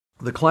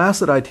The class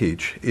that I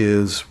teach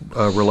is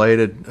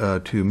related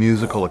to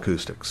musical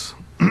acoustics,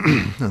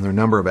 and there are a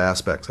number of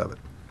aspects of it.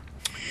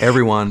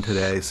 Everyone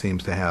today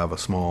seems to have a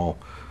small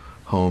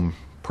home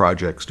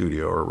project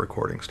studio or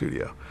recording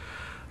studio.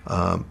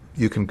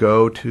 You can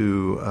go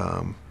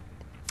to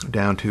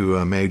down to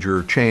a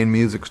major chain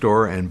music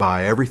store and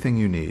buy everything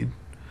you need.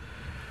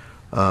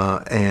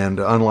 And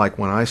unlike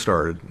when I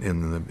started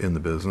in the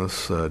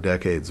business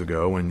decades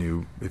ago,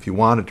 if you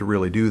wanted to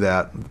really do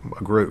that,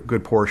 a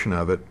good portion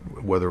of it,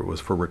 whether it was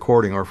for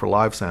recording or for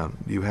live sound,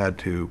 you had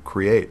to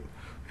create,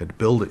 you had to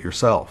build it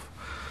yourself.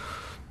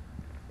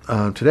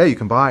 Today you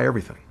can buy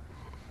everything,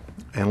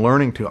 and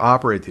learning to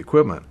operate the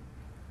equipment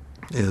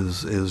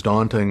is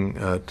daunting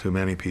to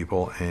many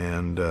people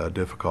and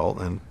difficult.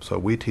 And so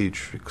we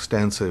teach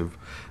extensive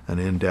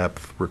and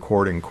in-depth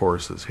recording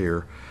courses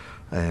here,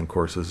 and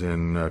courses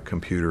in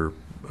computer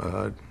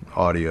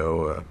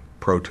audio,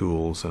 Pro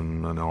Tools,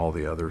 and all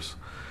the others.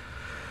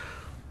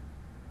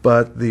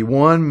 But the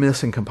one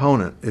missing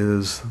component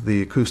is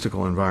the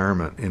acoustical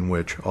environment in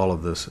which all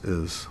of this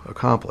is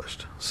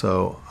accomplished.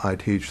 So I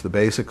teach the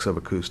basics of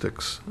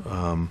acoustics.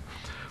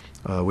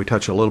 We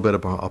touch a little bit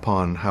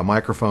upon how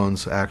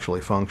microphones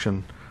actually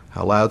function,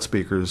 how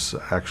loudspeakers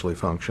actually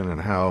function,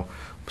 and how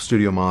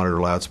studio monitor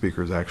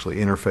loudspeakers actually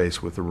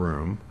interface with the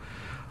room.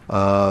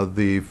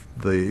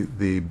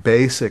 The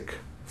basic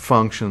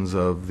functions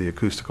of the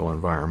acoustical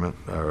environment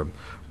are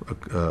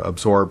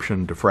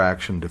absorption,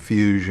 diffraction,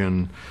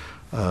 diffusion,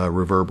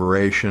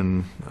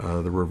 reverberation,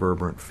 the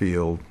reverberant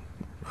field,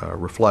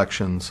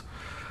 reflections,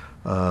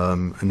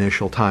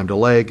 initial time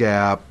delay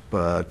gap,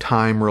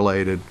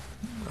 time-related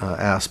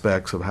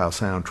aspects of how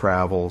sound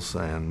travels,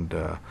 and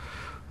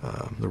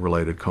the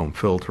related comb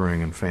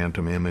filtering and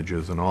phantom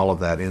images and all of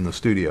that in the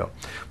studio.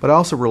 But I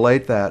also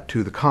relate that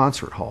to the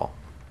concert hall.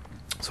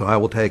 So I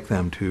will take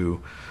them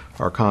to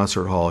our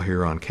concert hall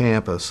here on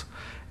campus,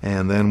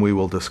 and then we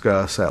will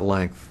discuss at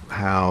length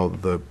how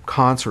the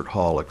concert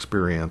hall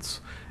experience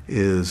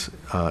is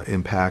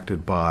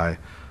impacted by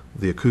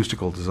the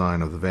acoustical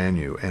design of the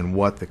venue and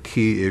what the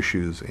key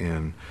issues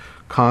in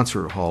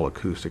concert hall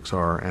acoustics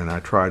are, and I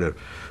try to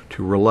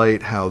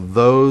relate how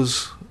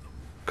those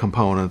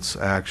components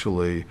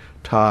actually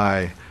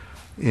tie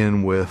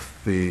in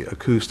with the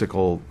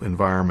acoustical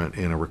environment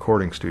in a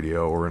recording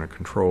studio or in a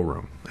control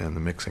room and the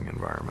mixing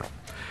environment.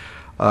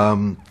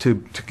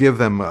 To give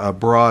them a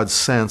broad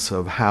sense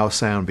of how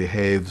sound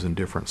behaves in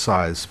different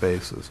size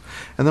spaces.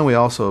 And then we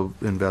also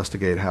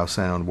investigate how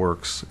sound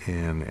works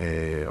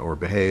or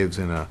behaves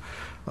in a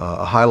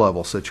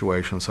high-level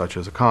situation such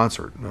as a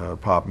concert, a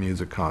pop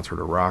music concert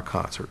or rock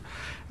concert,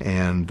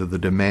 and the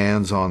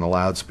demands on the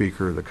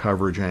loudspeaker, the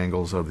coverage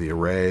angles of the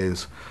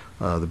arrays,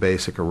 the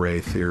basic array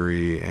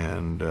theory,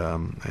 and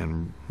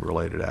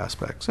related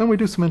aspects. And we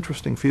do some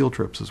interesting field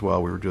trips as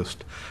well. We were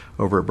just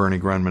over at Bernie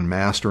Grunman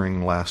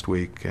Mastering last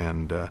week,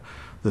 and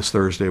this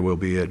Thursday we'll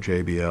be at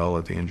JBL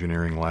at the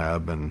engineering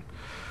lab and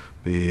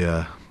be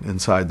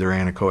inside their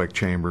anechoic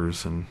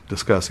chambers and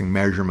discussing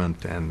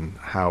measurement and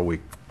how we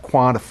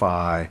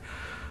quantify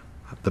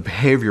the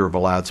behavior of a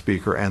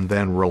loudspeaker and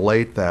then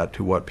relate that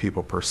to what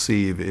people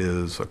perceive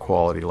is a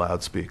quality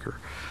loudspeaker.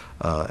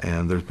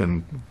 And there's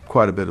been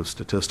quite a bit of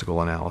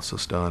statistical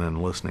analysis done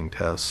and listening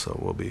tests, so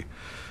we'll be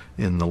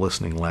in the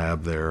listening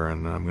lab there,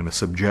 and I'm going to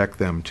subject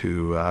them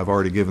to, I've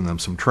already given them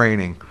some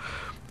training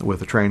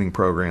with a training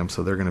program,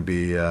 so they're going to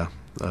be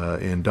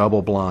in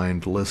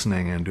double-blind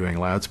listening and doing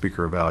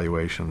loudspeaker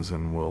evaluations,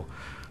 and we'll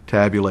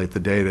tabulate the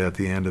data at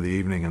the end of the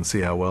evening and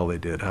see how well they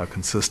did, how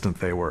consistent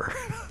they were.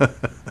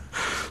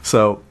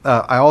 So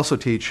I also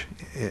teach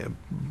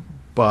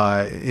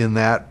in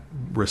that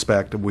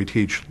respect, we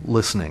teach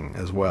listening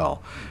as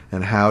well,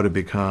 and how to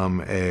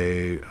become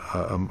a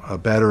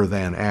better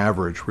than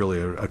average,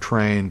 really a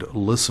trained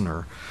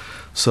listener,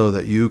 so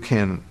that you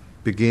can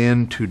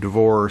begin to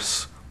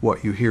divorce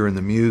what you hear in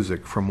the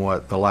music from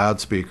what the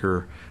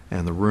loudspeaker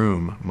and the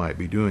room might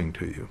be doing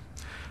to you.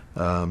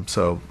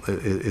 So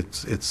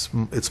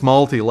it's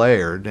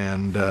multi-layered,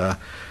 and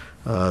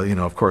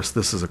of course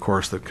this is a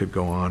course that could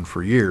go on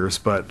for years,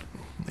 but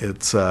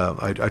it's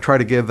I try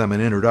to give them an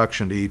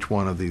introduction to each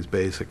one of these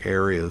basic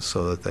areas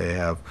so that they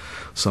have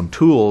some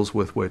tools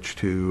with which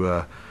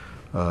to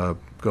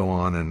go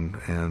on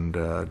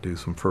and do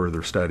some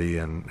further study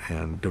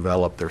and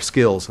develop their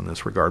skills in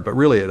this regard. But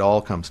really it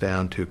all comes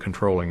down to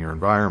controlling your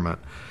environment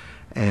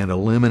and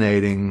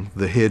eliminating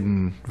the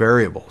hidden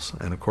variables.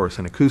 And of course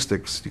in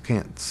acoustics you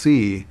can't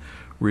see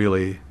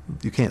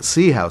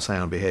how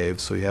sound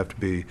behaves, so you have to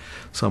be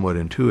somewhat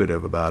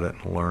intuitive about it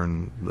and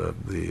learn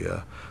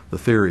the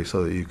theory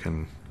so that you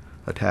can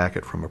attack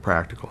it from a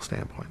practical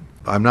standpoint.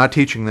 I'm not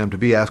teaching them to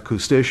be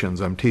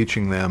acousticians. I'm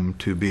teaching them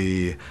to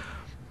be,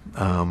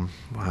 how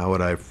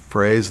would I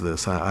phrase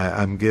this?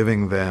 I'm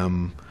giving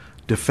them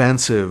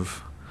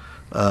defensive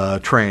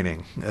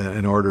training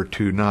in order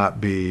to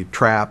not be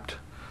trapped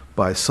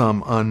by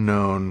some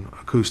unknown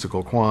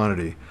acoustical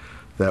quantity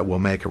that will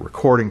make a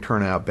recording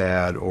turn out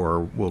bad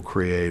or will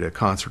create a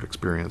concert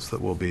experience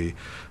that will be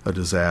a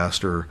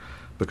disaster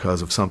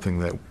because of something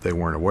that they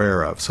weren't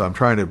aware of. So I'm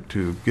trying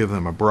to give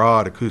them a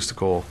broad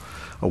acoustical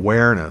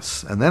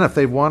awareness. And then if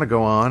they want to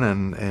go on,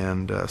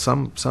 and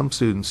some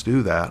students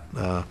do that,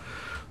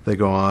 they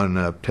go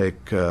on,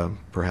 take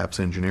perhaps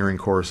engineering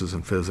courses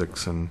in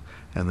physics, and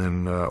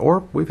then,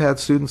 or we've had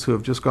students who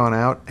have just gone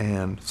out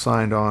and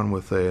signed on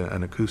with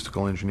an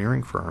acoustical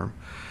engineering firm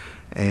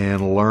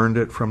and learned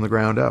it from the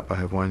ground up. I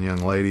have one young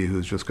lady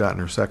who's just gotten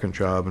her second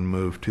job and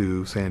moved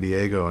to San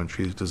Diego, and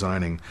she's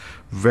designing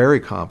very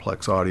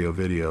complex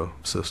audio-video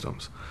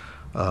systems,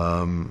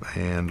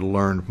 and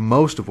learned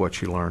most of what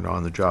she learned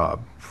on the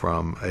job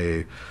from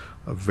a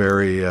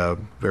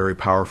very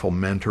powerful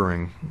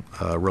mentoring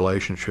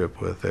relationship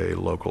with a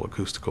local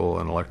acoustical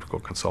and electrical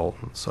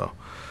consultant. So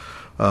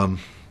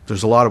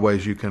there's a lot of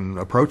ways you can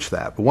approach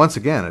that, but once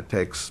again, it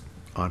takes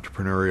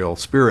entrepreneurial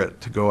spirit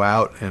to go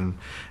out and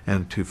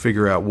to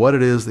figure out what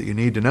it is that you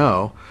need to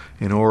know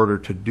in order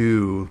to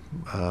do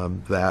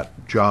that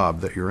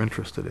job that you're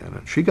interested in.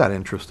 And she got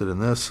interested in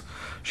this.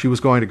 She was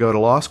going to go to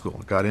law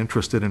school, got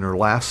interested in her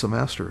last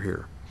semester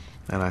here,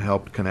 and I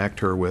helped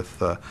connect her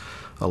with a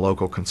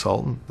local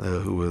consultant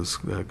who was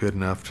good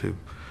enough to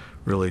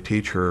really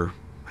teach her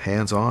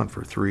hands-on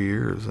for 3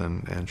 years,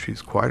 and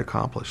she's quite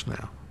accomplished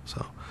now.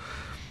 So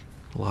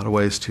a lot of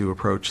ways to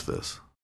approach this.